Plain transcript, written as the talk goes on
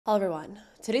Hello everyone.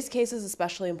 Today's case is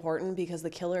especially important because the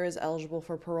killer is eligible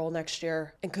for parole next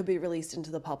year and could be released into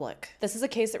the public. This is a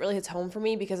case that really hits home for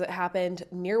me because it happened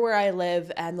near where I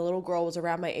live and the little girl was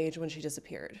around my age when she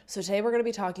disappeared. So today we're going to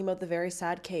be talking about the very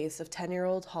sad case of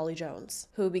 10-year-old Holly Jones,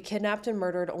 who would be kidnapped and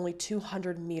murdered only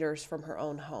 200 meters from her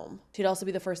own home. She'd also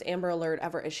be the first Amber Alert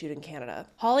ever issued in Canada.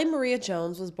 Holly Maria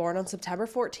Jones was born on September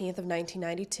 14th of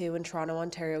 1992 in Toronto,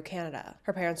 Ontario, Canada.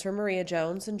 Her parents were Maria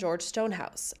Jones and George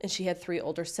Stonehouse, and she had 3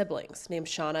 older siblings named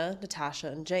Shauna, Natasha,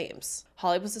 and James.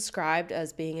 Holly was described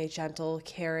as being a gentle,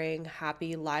 caring,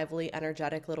 happy, lively,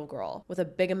 energetic little girl with a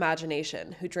big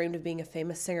imagination who dreamed of being a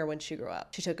famous singer when she grew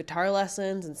up. She took guitar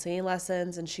lessons and singing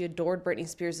lessons, and she adored Britney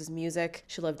Spears' music.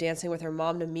 She loved dancing with her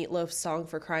mom to Meatloaf's song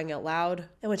For Crying Out Loud.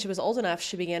 And when she was old enough,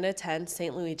 she began to attend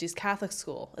St. Luigi's Catholic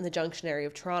School in the Junction area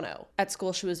of Toronto. At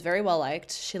school, she was very well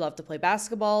liked. She loved to play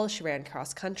basketball, she ran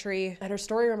cross country, and her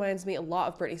story reminds me a lot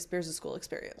of Britney Spears' school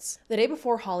experience. The day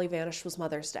before Holly vanished was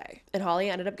Mother's Day, and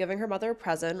Holly ended up giving her mother a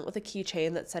present with a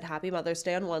keychain that said Happy Mother's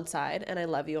Day on one side and I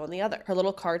love you on the other. Her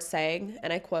little card saying,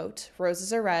 and I quote,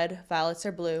 "Roses are red, violets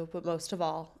are blue, but most of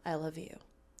all, I love you."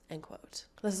 End quote.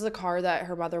 This is a card that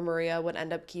her mother Maria would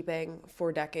end up keeping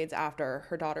for decades after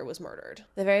her daughter was murdered.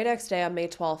 The very next day, on May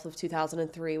 12th of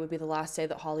 2003, would be the last day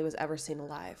that Holly was ever seen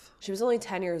alive. She was only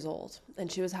 10 years old,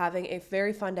 and she was having a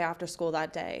very fun day after school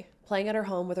that day, playing at her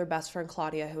home with her best friend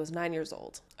Claudia, who was 9 years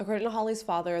old. According to Holly's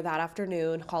father, that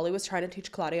afternoon, Holly was trying to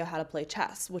teach Claudia how to play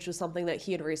chess, which was something that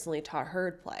he had recently taught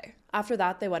her to play. After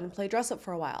that, they went and played dress up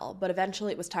for a while, but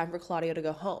eventually it was time for Claudia to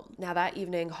go home. Now that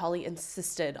evening, Holly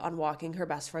insisted on walking her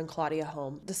best friend Claudia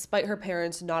home, despite her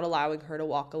parents not allowing her to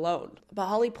walk alone. But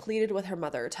Holly pleaded with her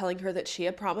mother, telling her that she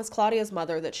had promised Claudia's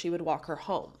mother that she would walk her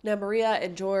home. Now Maria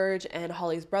and George and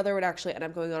Holly's brother would actually end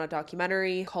up going on a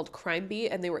documentary called Crime Beat,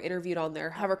 and they were interviewed on there.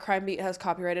 However, Crime Beat has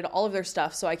copyrighted all of their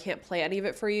stuff, so I can't play any of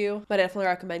it for you, but I definitely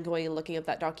recommend going and looking at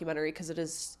that documentary because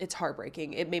it's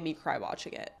heartbreaking. It made me cry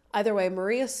watching it. Either way,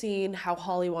 Maria seen how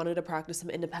Holly wanted to practice some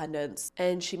independence,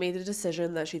 and she made the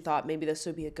decision that she thought maybe this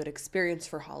would be a good experience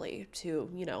for Holly to,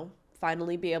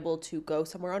 finally be able to go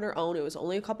somewhere on her own. It was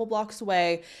only a couple blocks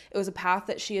away. It was a path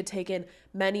that she had taken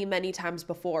many, many times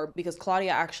before because Claudia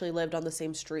actually lived on the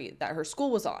same street that her school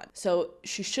was on. So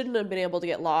she shouldn't have been able to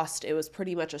get lost. It was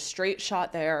pretty much a straight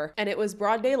shot there, and it was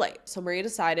broad daylight. So Maria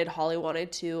decided Holly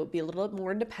wanted to be a little bit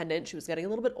more independent. She was getting a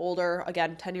little bit older.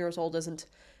 Again, 10 years old isn't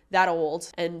that old,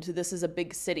 and this is a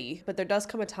big city, but there does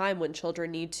come a time when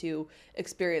children need to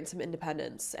experience some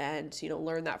independence and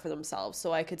learn that for themselves.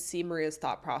 So I could see Maria's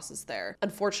thought process there.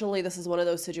 Unfortunately, this is one of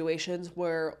those situations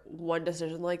where one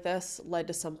decision like this led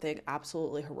to something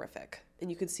absolutely horrific. And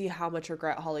you can see how much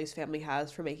regret Holly's family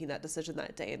has for making that decision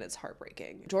that day, and it's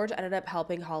heartbreaking. George ended up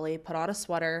helping Holly put on a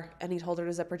sweater, and he told her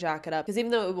to zip her jacket up, because even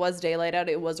though it was daylight out,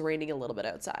 it was raining a little bit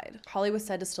outside. Holly was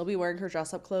said to still be wearing her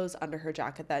dress-up clothes under her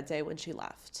jacket that day when she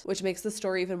left, which makes the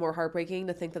story even more heartbreaking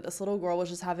to think that this little girl was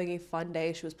just having a fun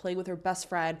day. She was playing with her best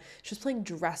friend. She was playing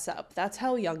dress-up. That's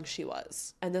how young she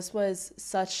was. And this was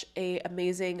such an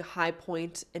amazing high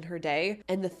point in her day,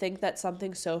 and to think that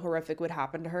something so horrific would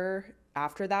happen to her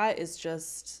after that is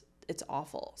just, it's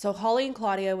awful. So Holly and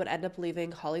Claudia would end up leaving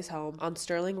Holly's home on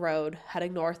Sterling Road,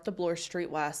 heading north to Bloor Street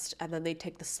West, and then they'd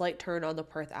take the slight turn on the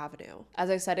Perth Avenue. As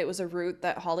I said, it was a route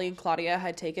that Holly and Claudia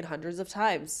had taken hundreds of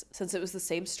times since it was the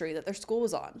same street that their school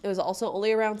was on. It was also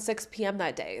only around 6 p.m.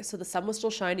 that day, so the sun was still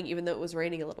shining even though it was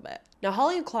raining a little bit. Now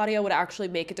Holly and Claudia would actually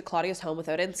make it to Claudia's home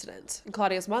without incident, and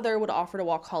Claudia's mother would offer to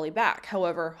walk Holly back.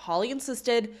 However, Holly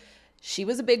insisted. She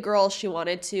was a big girl. She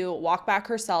wanted to walk back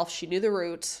herself. She knew the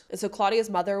route. And so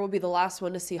Claudia's mother would be the last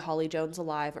one to see Holly Jones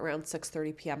alive around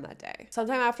 6:30 p.m. that day.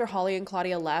 Sometime after Holly and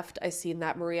Claudia left, I seen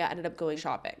that Maria ended up going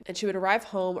shopping. And she would arrive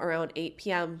home around 8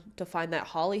 p.m. to find that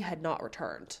Holly had not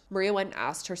returned. Maria went and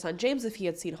asked her son James if he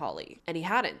had seen Holly, and he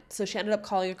hadn't. So she ended up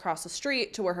calling across the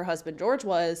street to where her husband George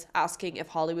was, asking if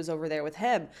Holly was over there with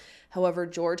him. However,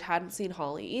 George hadn't seen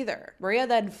Holly either. Maria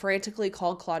then frantically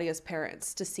called Claudia's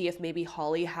parents to see if maybe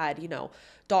Holly had,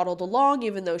 dawdled along,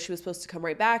 even though she was supposed to come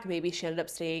right back. Maybe she ended up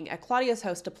staying at Claudia's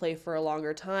house to play for a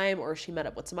longer time, or she met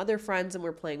up with some other friends and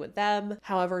were playing with them.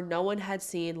 However, no one had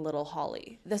seen little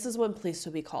Holly. This is when police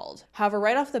would be called. However,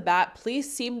 right off the bat,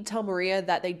 police seemed to tell Maria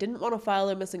that they didn't want to file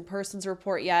a missing persons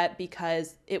report yet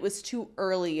because it was too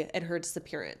early in her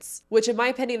disappearance, which in my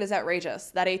opinion is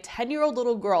outrageous, that a 10-year-old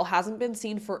little girl hasn't been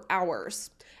seen for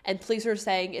hours, and police are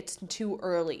saying it's too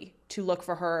early to look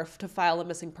for her to file a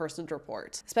missing persons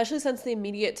report, especially since the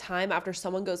immediate time after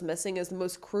someone goes missing is the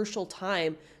most crucial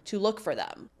time to look for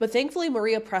them. But thankfully,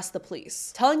 Maria pressed the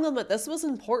police, telling them that this was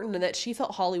important and that she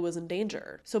felt Holly was in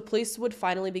danger. So police would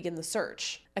finally begin the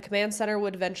search. A command center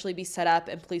would eventually be set up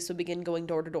and police would begin going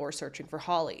door to door searching for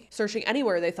Holly, searching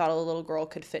anywhere they thought a little girl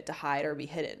could fit to hide or be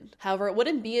hidden. However, it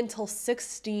wouldn't be until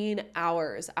 16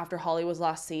 hours after Holly was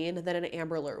last seen that an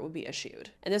Amber Alert would be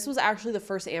issued. And this was actually the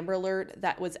first Amber Alert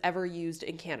that was ever used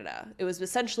in Canada. It was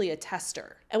essentially a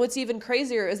tester. And what's even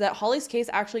crazier is that Holly's case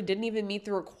actually didn't even meet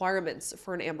the requirements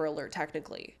for an Amber Alert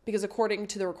technically, because according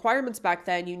to the requirements back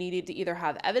then, you needed to either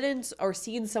have evidence or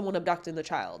seen someone abducting the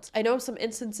child. I know some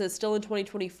instances still in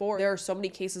 2024, there are so many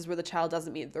cases where the child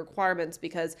doesn't meet the requirements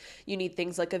because you need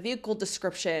things like a vehicle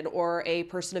description or a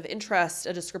person of interest,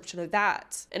 a description of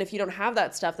that. And if you don't have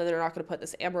that stuff, then they're not going to put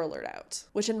this Amber Alert out.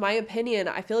 Which in my opinion,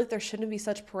 I feel like there shouldn't be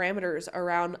such parameters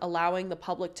around allowing the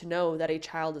public to know that a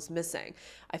child is missing.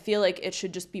 I feel like it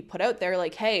should just be put out there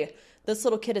like, hey, this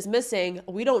little kid is missing.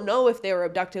 We don't know if they were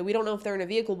abducted. We don't know if they're in a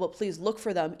vehicle, but please look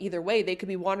for them. Either way, they could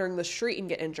be wandering the street and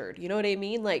get injured. You know what I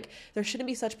mean? Like, there shouldn't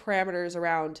be such parameters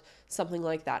around something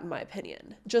like that, in my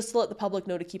opinion, just to let the public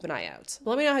know to keep an eye out. But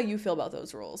let me know how you feel about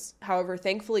those rules. However,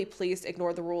 thankfully, police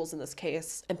ignored the rules in this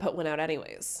case and put one out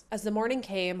anyways. As the morning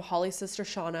came, Holly's sister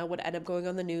Shauna would end up going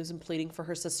on the news and pleading for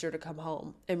her sister to come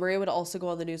home. And Maria would also go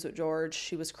on the news with George.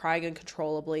 She was crying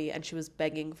uncontrollably and she was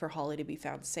begging for Holly to be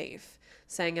found safe,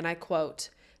 saying, and I quote,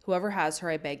 "Whoever has her,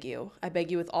 I beg you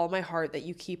with all my heart that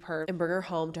you keep her and bring her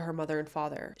home to her mother and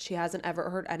father. She hasn't ever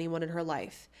hurt anyone in her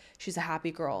life. She's a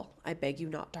happy girl. I beg you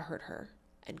not to hurt her."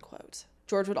 End quote.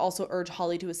 George would also urge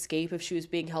Holly to escape if she was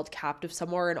being held captive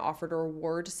somewhere and offered a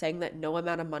reward, saying that no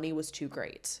amount of money was too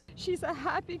great. "She's a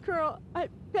happy girl. I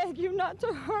beg you not to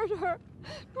hurt her.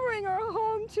 Bring her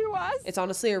home to us." It's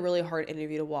honestly a really hard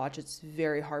interview to watch. It's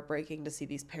very heartbreaking to see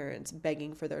these parents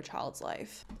begging for their child's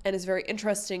life. And it's very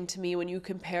interesting to me when you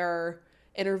compare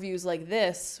interviews like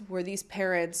this, where these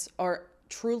parents are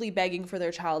truly begging for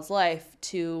their child's life,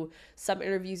 to some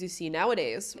interviews you see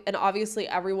nowadays. And obviously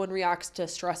everyone reacts to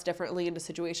stress differently and to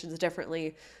situations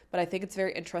differently, but I think it's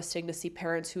very interesting to see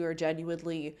parents who are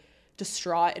genuinely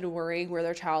distraught and worrying where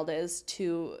their child is,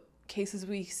 to cases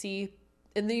we see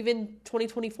in even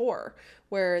 2024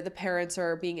 where the parents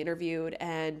are being interviewed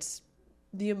and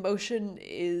the emotion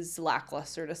is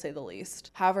lackluster, to say the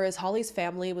least. However, as Holly's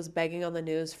family was begging on the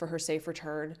news for her safe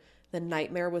return, the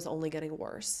nightmare was only getting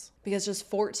worse. Because just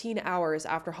 14 hours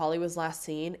after Holly was last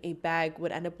seen, a bag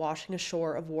would end up washing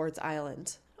ashore of Ward's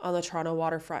Island on the Toronto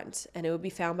waterfront, and it would be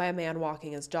found by a man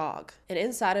walking his dog. And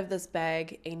inside of this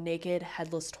bag, a naked,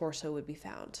 headless torso would be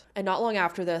found. And not long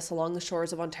after this, along the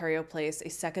shores of Ontario Place, a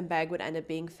second bag would end up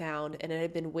being found, and it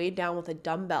had been weighed down with a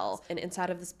dumbbell, and inside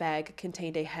of this bag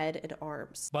contained a head and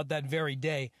arms. But that very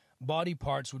day, body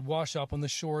parts would wash up on the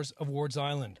shores of Ward's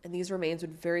Island. And these remains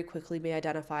would very quickly be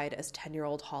identified as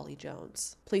 10-year-old Holly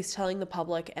Jones. Police telling the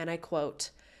public, and I quote,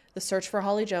 "The search for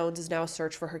Holly Jones is now a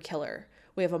search for her killer.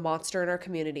 We have a monster in our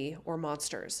community, or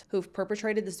monsters, who've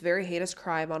perpetrated this very heinous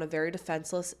crime on a very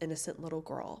defenseless, innocent little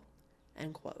girl."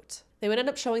 End quote. They would end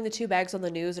up showing the two bags on the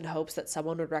news in hopes that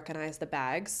someone would recognize the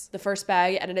bags. The first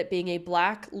bag ended up being a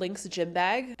black Lynx gym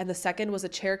bag, and the second was a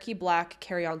Cherokee black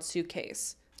carry-on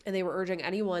suitcase. And they were urging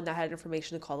anyone that had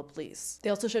information to call the police.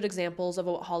 They also showed examples of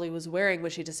what Holly was wearing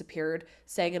when she disappeared,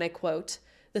 saying, and I quote,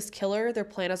 "This killer, their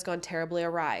plan has gone terribly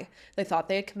awry. They thought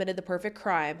they had committed the perfect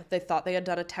crime. They thought they had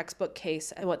done a textbook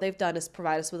case, and what they've done is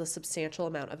provide us with a substantial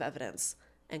amount of evidence."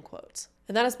 End quote.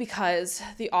 And that is because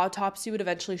the autopsy would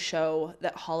eventually show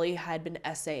that Holly had been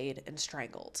essayed and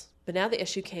strangled. But now the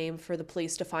issue came for the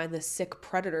police to find this sick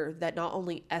predator that not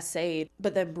only essayed,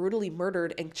 but then brutally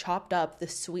murdered and chopped up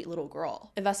this sweet little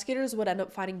girl. Investigators would end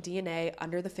up finding DNA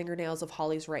under the fingernails of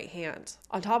Holly's right hand.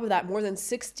 On top of that, more than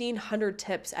 1,600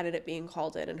 tips ended up being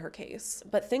called in her case.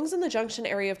 But things in the Junction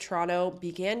area of Toronto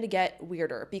began to get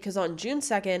weirder, because on June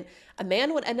 2nd, a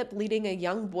man would end up leading a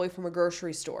young boy from a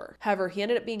grocery store. However, he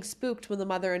ended up being spooked when the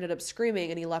mother ended up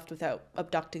screaming and he left without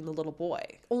abducting the little boy.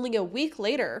 Only a week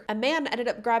later, a man ended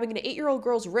up grabbing an 8-year-old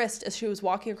girl's wrist as she was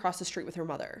walking across the street with her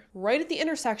mother, right at the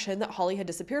intersection that Holly had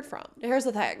disappeared from. Now, here's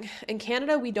the thing. In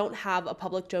Canada, we don't have a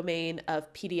public domain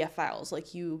of PDF files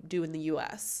like you do in the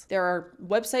US. There are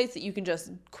websites that you can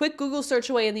just quick Google search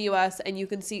away in the US and you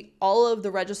can see all of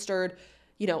the registered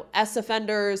S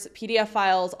offenders, PDF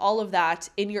files, all of that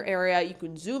in your area. You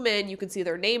can zoom in, you can see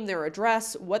their name, their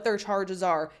address, what their charges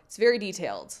are. It's very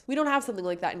detailed. We don't have something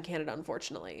like that in Canada,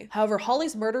 unfortunately. However,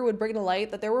 Holly's murder would bring to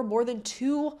light that there were more than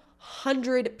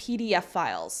 200 PDF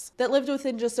files that lived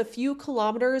within just a few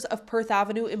kilometers of Perth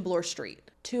Avenue in Bloor Street.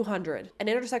 200. An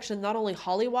intersection not only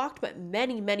Holly walked, but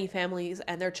many families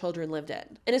and their children lived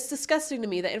in. And it's disgusting to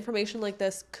me that information like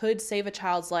this could save a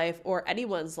child's life or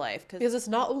anyone's life, because it's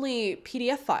not only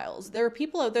PDF files. There are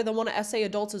people out there that want to essay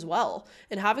adults as well.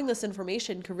 And having this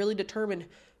information could really determine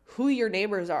who your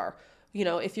neighbors are. You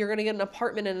know, if you're going to get an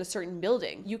apartment in a certain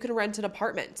building, you can rent an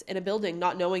apartment in a building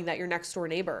not knowing that your next door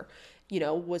neighbor, you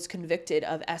know, was convicted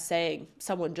of essaying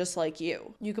someone just like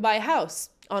you. You could buy a house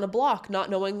on a block not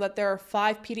knowing that there are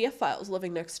 5 PDF files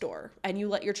living next door, and you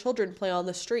let your children play on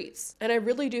the streets. And I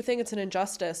really do think it's an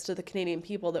injustice to the Canadian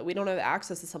people that we don't have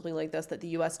access to something like this that the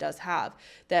US does have,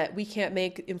 that we can't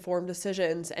make informed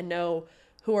decisions and know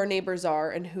who our neighbors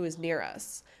are and who is near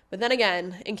us. But then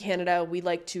again, in Canada, we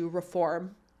like to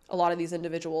reform a lot of these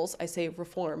individuals. I say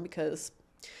reform because,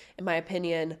 in my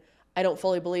opinion, I don't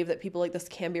fully believe that people like this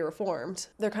can be reformed.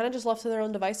 They're kind of just left to their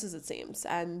own devices, it seems.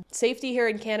 And safety here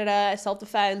in Canada,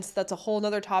 self-defense, that's a whole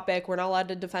nother topic. We're not allowed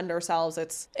to defend ourselves.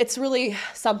 It's really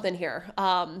something here.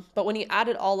 But when you add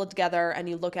it all together and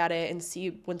you look at it and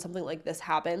see when something like this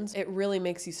happens, it really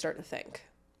makes you start to think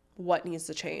what needs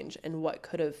to change and what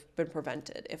could have been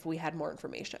prevented if we had more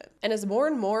information. And as more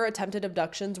and more attempted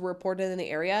abductions were reported in the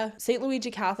area, St.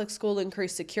 Luigi Catholic School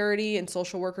increased security and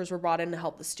social workers were brought in to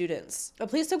help the students. The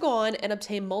police would go on and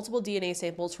obtain multiple DNA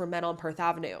samples from men on Perth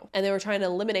Avenue, and they were trying to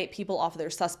eliminate people off of their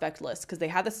suspect list because they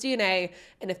had this DNA,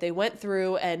 and if they went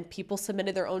through and people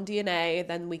submitted their own DNA,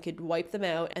 then we could wipe them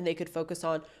out and they could focus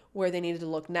on where they needed to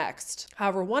look next.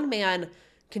 However, one man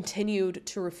continued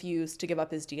to refuse to give up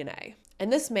his DNA.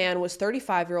 And this man was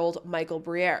 35-year-old Michael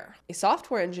Briere, a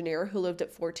software engineer who lived at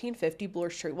 1450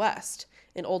 Bloor Street West,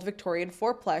 an old Victorian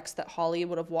fourplex that Holly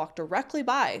would have walked directly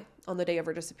by on the day of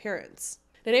her disappearance.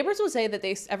 The neighbors would say that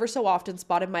they ever so often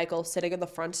spotted Michael sitting on the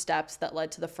front steps that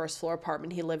led to the first floor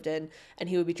apartment he lived in, and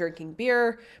he would be drinking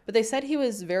beer, but they said he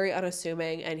was very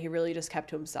unassuming and he really just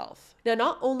kept to himself. Now,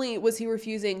 not only was he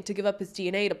refusing to give up his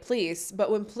DNA to police,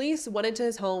 but when police went into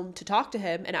his home to talk to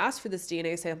him and ask for this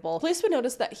DNA sample, police would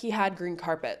notice that he had green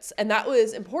carpets. And that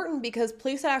was important because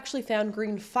police had actually found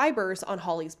green fibers on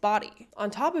Holly's body. On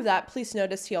top of that, police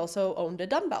noticed he also owned a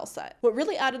dumbbell set. What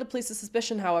really added to police's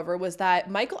suspicion, however, was that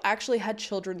Michael actually had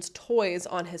children's toys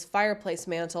on his fireplace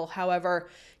mantle. However,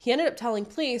 he ended up telling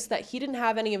police that he didn't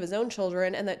have any of his own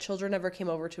children and that children never came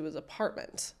over to his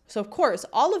apartment. So of course,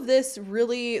 all of this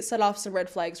really set off some red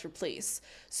flags for police.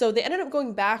 So they ended up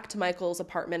going back to Michael's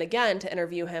apartment again to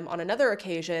interview him on another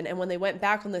occasion. And when they went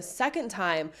back on the second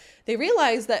time, they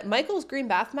realized that Michael's green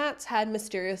bath mats had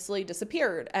mysteriously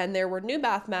disappeared, and there were new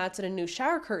bath mats and a new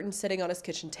shower curtain sitting on his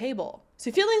kitchen table.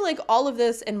 So feeling like all of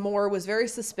this and more was very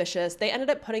suspicious, they ended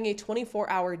up putting a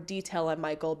 24-hour detail on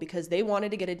Michael because they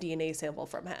wanted to get a DNA sample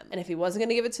from him. And if he wasn't going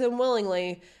to give it to them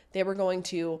willingly, they were going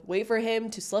to wait for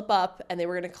him to slip up and they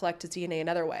were going to collect his DNA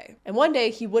another way. And one day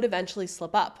he would eventually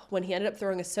slip up when he ended up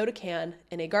throwing a soda can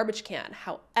in a garbage can.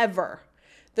 However,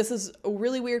 this is a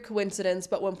really weird coincidence,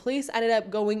 but when police ended up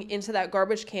going into that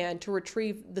garbage can to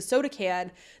retrieve the soda can,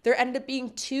 there ended up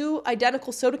being 2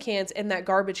 identical soda cans in that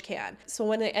garbage can. So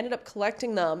when they ended up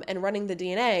collecting them and running the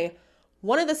DNA,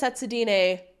 one of the sets of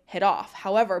DNA hit off.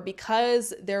 However,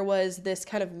 because there was this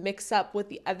kind of mix up with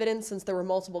the evidence since there were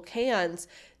multiple cans,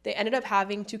 they ended up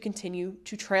having to continue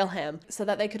to trail him so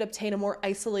that they could obtain a more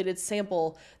isolated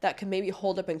sample that could maybe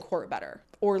hold up in court better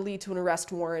or lead to an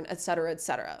arrest warrant, etc.,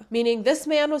 etc. Meaning this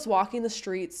man was walking the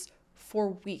streets for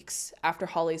weeks after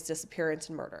Holly's disappearance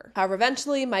and murder. However,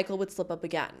 eventually Michael would slip up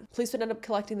again. Police would end up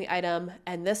collecting the item,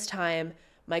 and this time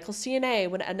Michael's DNA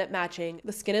would end up matching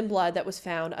the skin and blood that was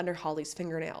found under Holly's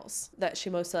fingernails that she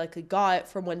most likely got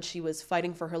from when she was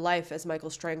fighting for her life as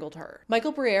Michael strangled her.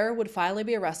 Michael Briere would finally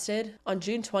be arrested on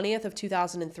June 20th of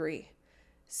 2003,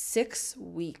 6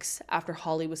 weeks after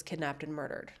Holly was kidnapped and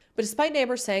murdered. But despite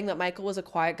neighbors saying that Michael was a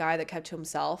quiet guy that kept to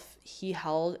himself, he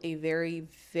held a very,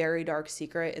 very dark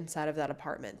secret inside of that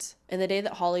apartment. And the day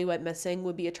that Holly went missing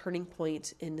would be a turning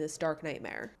point in this dark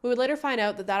nightmare. We would later find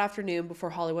out that that afternoon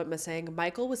before Holly went missing,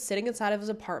 Michael was sitting inside of his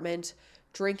apartment,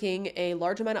 drinking a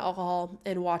large amount of alcohol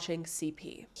and watching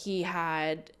CP. He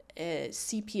had a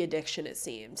CP addiction, it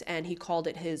seemed, and he called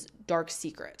it his dark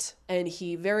secret. And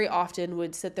he very often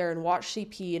would sit there and watch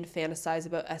CP and fantasize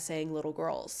about essaying little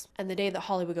girls. And the day that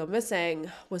Holly would go missing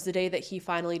was the day that he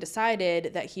finally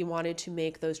decided that he wanted to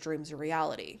make those dreams a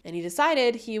reality. And he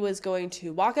decided he was going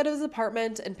to walk out of his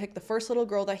apartment and pick the first little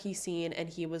girl that he seen, and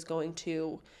he was going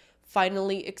to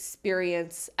finally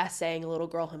experience essaying a little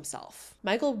girl himself.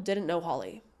 Michael didn't know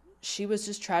Holly. she was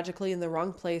just tragically in the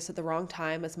wrong place at the wrong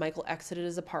time as Michael exited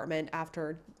his apartment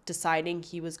after deciding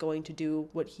he was going to do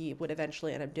what he would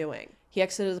eventually end up doing. He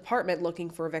exited his apartment looking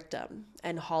for a victim,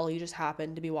 and Holly just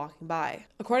happened to be walking by.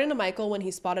 According to Michael, when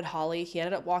he spotted Holly, he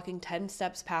ended up walking 10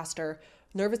 steps past her,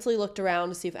 nervously looked around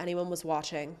to see if anyone was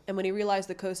watching, and when he realized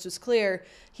the coast was clear,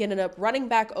 he ended up running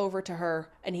back over to her,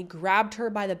 and he grabbed her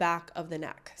by the back of the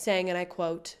neck, saying, and I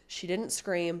quote, "She didn't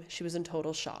scream, she was in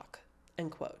total shock,"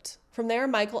 end quote. From there,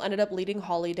 Michael ended up leading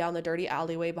Holly down the dirty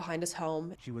alleyway behind his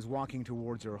home. She was walking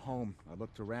towards her home. I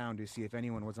looked around to see if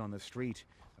anyone was on the street.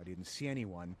 I didn't see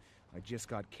anyone. I just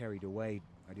got carried away.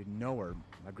 I didn't know her.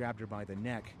 I grabbed her by the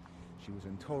neck. She was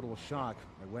in total shock.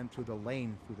 I went through the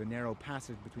lane, through the narrow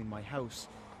passage between my house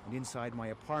and inside my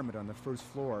apartment on the first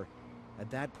floor. At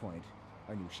that point,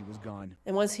 I knew she was gone.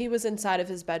 And once he was inside of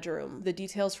his bedroom, the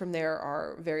details from there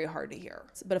are very hard to hear.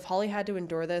 But if Holly had to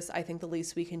endure this, I think the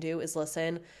least we can do is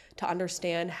listen to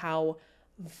understand how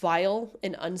vile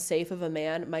and unsafe of a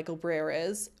man Michael Briere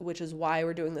is, which is why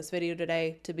we're doing this video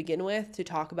today to begin with, to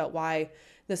talk about why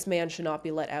this man should not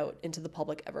be let out into the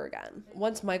public ever again.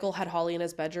 Once Michael had Holly in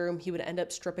his bedroom, he would end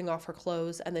up stripping off her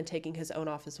clothes and then taking his own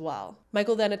off as well.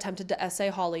 Michael then attempted to essay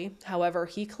Holly. However,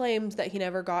 he claimed that he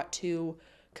never got to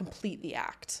complete the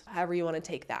act, however you want to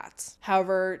take that.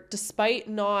 However, despite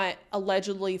not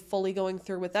allegedly fully going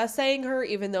through with essaying her,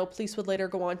 even though police would later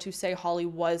go on to say Holly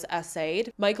was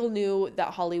essayed, Michael knew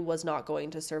that Holly was not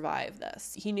going to survive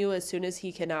this. He knew as soon as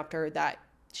he kidnapped her that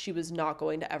she was not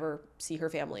going to ever see her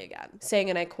family again, saying,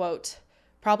 and I quote,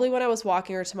 "Probably when I was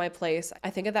walking her to my place, I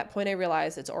think at that point I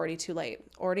realized it's already too late.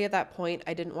 Already at that point,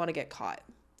 I didn't want to get caught,"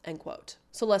 end quote.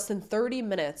 So less than 30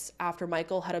 minutes after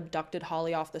Michael had abducted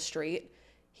Holly off the street,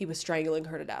 he was strangling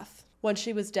her to death. Once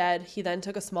she was dead, he then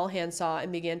took a small handsaw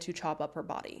and began to chop up her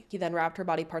body. He then wrapped her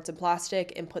body parts in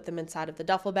plastic and put them inside of the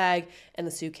duffel bag and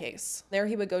the suitcase. There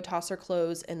he would go toss her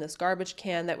clothes in this garbage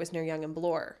can that was near Yonge and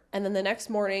Bloor. And then the next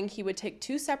morning, he would take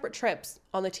 2 separate trips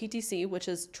on the TTC, which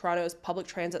is Toronto's public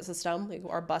transit system, like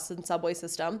our bus and subway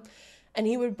system, and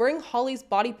he would bring Holly's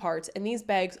body parts in these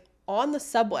bags on the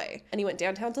subway, and he went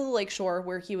downtown to the lakeshore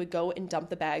where he would go and dump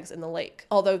the bags in the lake,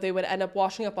 although they would end up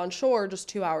washing up on shore just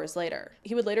 2 hours later.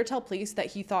 He would later tell police that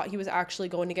he thought he was actually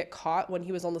going to get caught when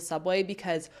he was on the subway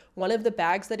because one of the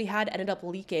bags that he had ended up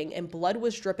leaking and blood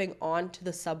was dripping onto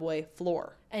the subway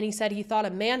floor. And he said he thought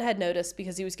a man had noticed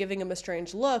because he was giving him a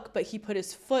strange look, but he put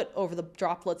his foot over the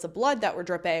droplets of blood that were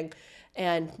dripping,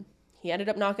 and he ended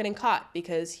up not getting caught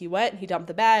because he went, he dumped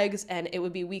the bags, and it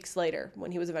would be weeks later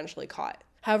when he was eventually caught.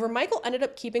 However, Michael ended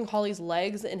up keeping Holly's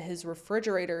legs in his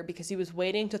refrigerator because he was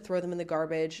waiting to throw them in the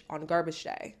garbage on garbage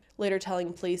day, later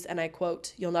telling police, and I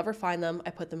quote, "You'll never find them, I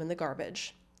put them in the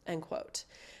garbage," end quote.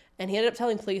 And he ended up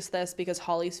telling police this because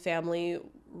Holly's family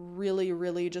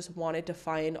really just wanted to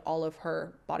find all of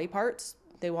her body parts.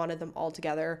 They wanted them all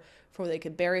together before they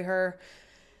could bury her.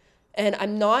 And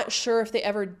I'm not sure if they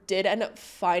ever did end up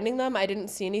finding them. I didn't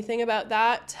see anything about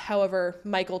that. However,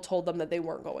 Michael told them that they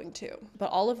weren't going to. But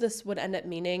all of this would end up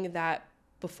meaning that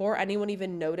before anyone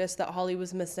even noticed that Holly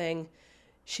was missing,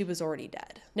 she was already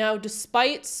dead. Now,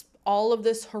 despite all of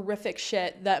this horrific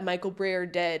shit that Michael Briere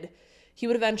did, he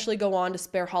would eventually go on to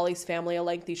spare Holly's family a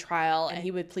lengthy trial, and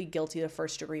he would plead guilty to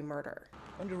first-degree murder.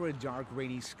 Under a dark,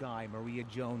 rainy sky, Maria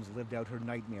Jones lived out her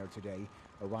nightmare today,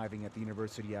 arriving at the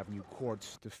University Avenue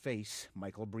courts to face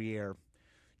Michael Briere.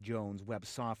 Jones wept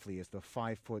softly as the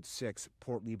 5'6"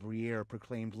 portly Briere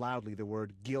proclaimed loudly the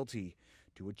word guilty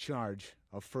to a charge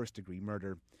of first-degree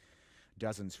murder.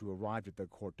 Dozens who arrived at the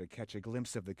court to catch a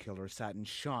glimpse of the killer sat in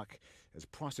shock as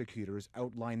prosecutors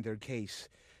outlined their case.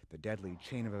 The deadly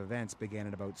chain of events began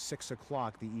at about 6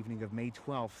 o'clock the evening of May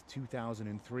 12,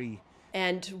 2003.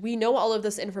 And we know all of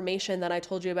this information that I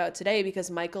told you about today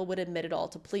because Michael would admit it all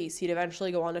to police. He'd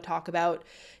eventually go on to talk about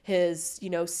his,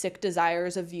 sick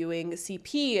desires of viewing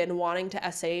CP and wanting to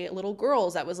essay little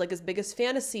girls. That was like his biggest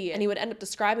fantasy. And he would end up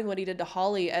describing what he did to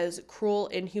Holly as cruel,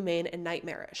 inhumane, and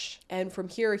nightmarish. And from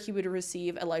here, he would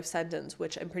receive a life sentence,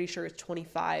 which I'm pretty sure is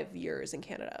 25 years in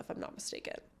Canada, if I'm not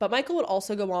mistaken. But Michael would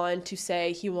also go on to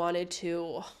say he wanted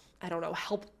to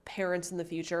help parents in the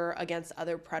future against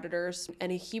other predators.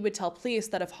 And he would tell police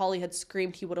that if Holly had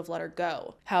screamed, he would have let her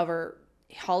go. However,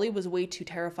 Holly was way too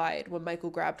terrified when Michael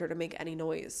grabbed her to make any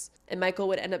noise. And Michael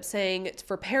would end up saying it's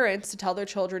for parents to tell their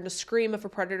children to scream if a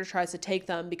predator tries to take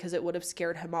them because it would have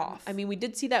scared him off. I mean, we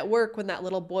did see that work when that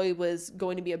little boy was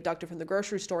going to be abducted from the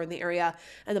grocery store in the area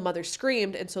and the mother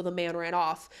screamed and so the man ran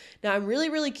off. Now, I'm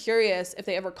really curious if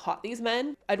they ever caught these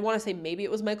men. I'd want to say maybe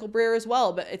it was Michael Briere as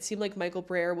well, but it seemed like Michael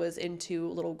Briere was into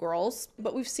little girls.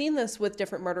 But we've seen this with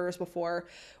different murderers before,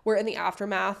 where in the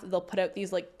aftermath, they'll put out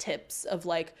these tips of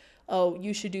oh,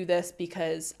 you should do this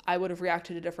because I would have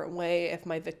reacted a different way if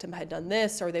my victim had done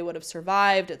this, or they would have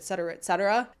survived, etc.,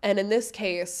 etc. And in this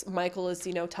case, Michael is,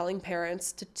 telling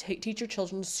parents to teach your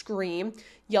children to scream,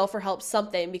 yell for help,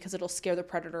 something, because it'll scare the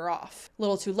predator off. A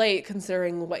little too late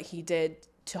considering what he did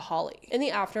to Holly. In the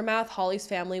aftermath, Holly's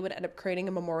family would end up creating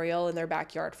a memorial in their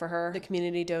backyard for her, the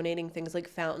community donating things like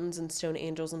fountains and stone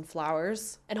angels and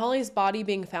flowers. And Holly's body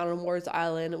being found on Ward's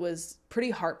Island was pretty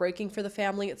heartbreaking for the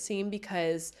family, it seemed,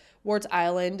 because Ward's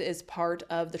Island is part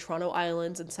of the Toronto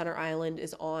Islands and Center Island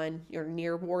is on or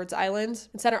near Ward's Island.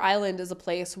 And Center Island is a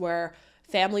place where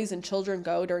families and children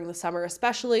go during the summer,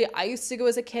 especially. I used to go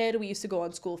as a kid. We used to go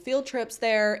on school field trips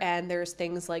there, and there's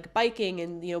things like biking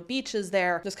and, beaches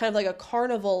there. There's kind of like a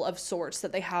carnival of sorts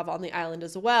that they have on the island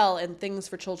as well, and things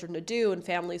for children to do and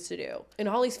families to do. And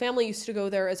Holly's family used to go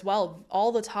there as well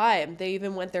all the time. They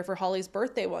even went there for Holly's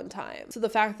birthday one time. So the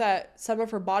fact that some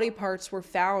of her body parts were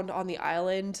found on the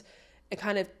island, it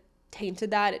kind of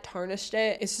tainted that, it tarnished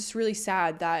it. It's just really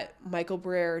sad that Michael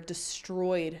Briere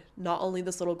destroyed not only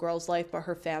this little girl's life, but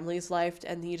her family's life,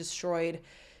 and he destroyed,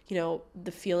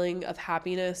 the feeling of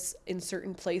happiness in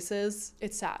certain places.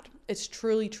 It's sad. It's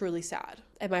truly, truly sad.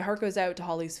 And my heart goes out to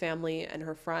Holly's family and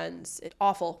her friends. It's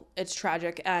awful. It's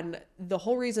tragic. And the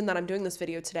whole reason that I'm doing this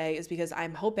video today is because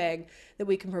I'm hoping that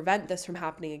we can prevent this from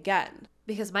happening again.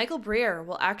 Because Michael Briere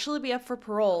will actually be up for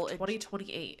parole in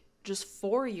 2028, just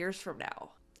 4 years from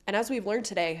now. And as we've learned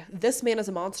today, this man is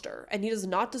a monster, and he does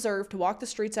not deserve to walk the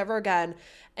streets ever again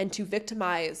and to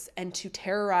victimize and to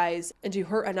terrorize and to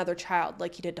hurt another child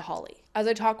like he did to Holly. As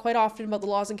I talk quite often about the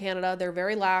laws in Canada, they're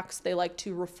very lax. They like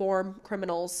to reform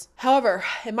criminals. However,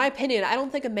 in my opinion, I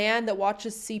don't think a man that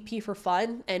watches CP for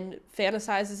fun and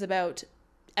fantasizes about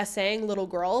essaying little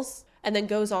girls and then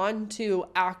goes on to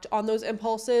act on those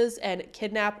impulses and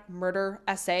kidnap, murder,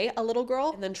 essay a little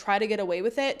girl, and then try to get away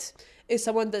with it is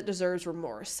someone that deserves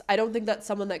remorse. I don't think that's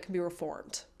someone that can be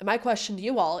reformed. And my question to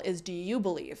you all is, do you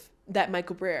believe that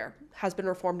Michael Briere has been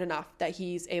reformed enough that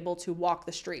he's able to walk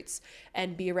the streets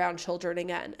and be around children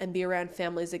again, and be around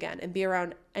families again, and be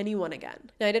around anyone again?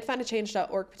 Now, I did find a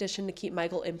change.org petition to keep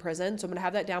Michael in prison, so I'm gonna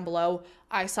have that down below.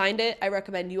 I signed it. I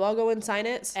recommend you all go and sign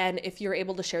it. And if you're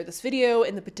able to share this video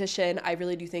in the petition, I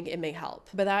really do think it may help.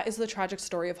 But that is the tragic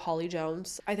story of Holly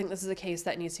Jones. I think this is a case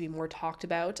that needs to be more talked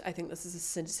about. I think this is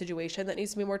a situation that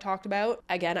needs to be more talked about.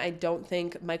 Again, I don't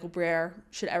think Michael Briere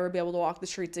should ever be able to walk the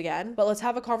streets again, but let's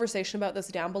have a conversation about this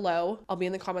down below. I'll be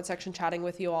in the comment section chatting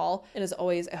with you all. And as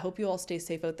always, I hope you all stay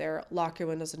safe out there, lock your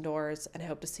windows and doors, and I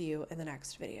hope to see you in the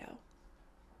next video.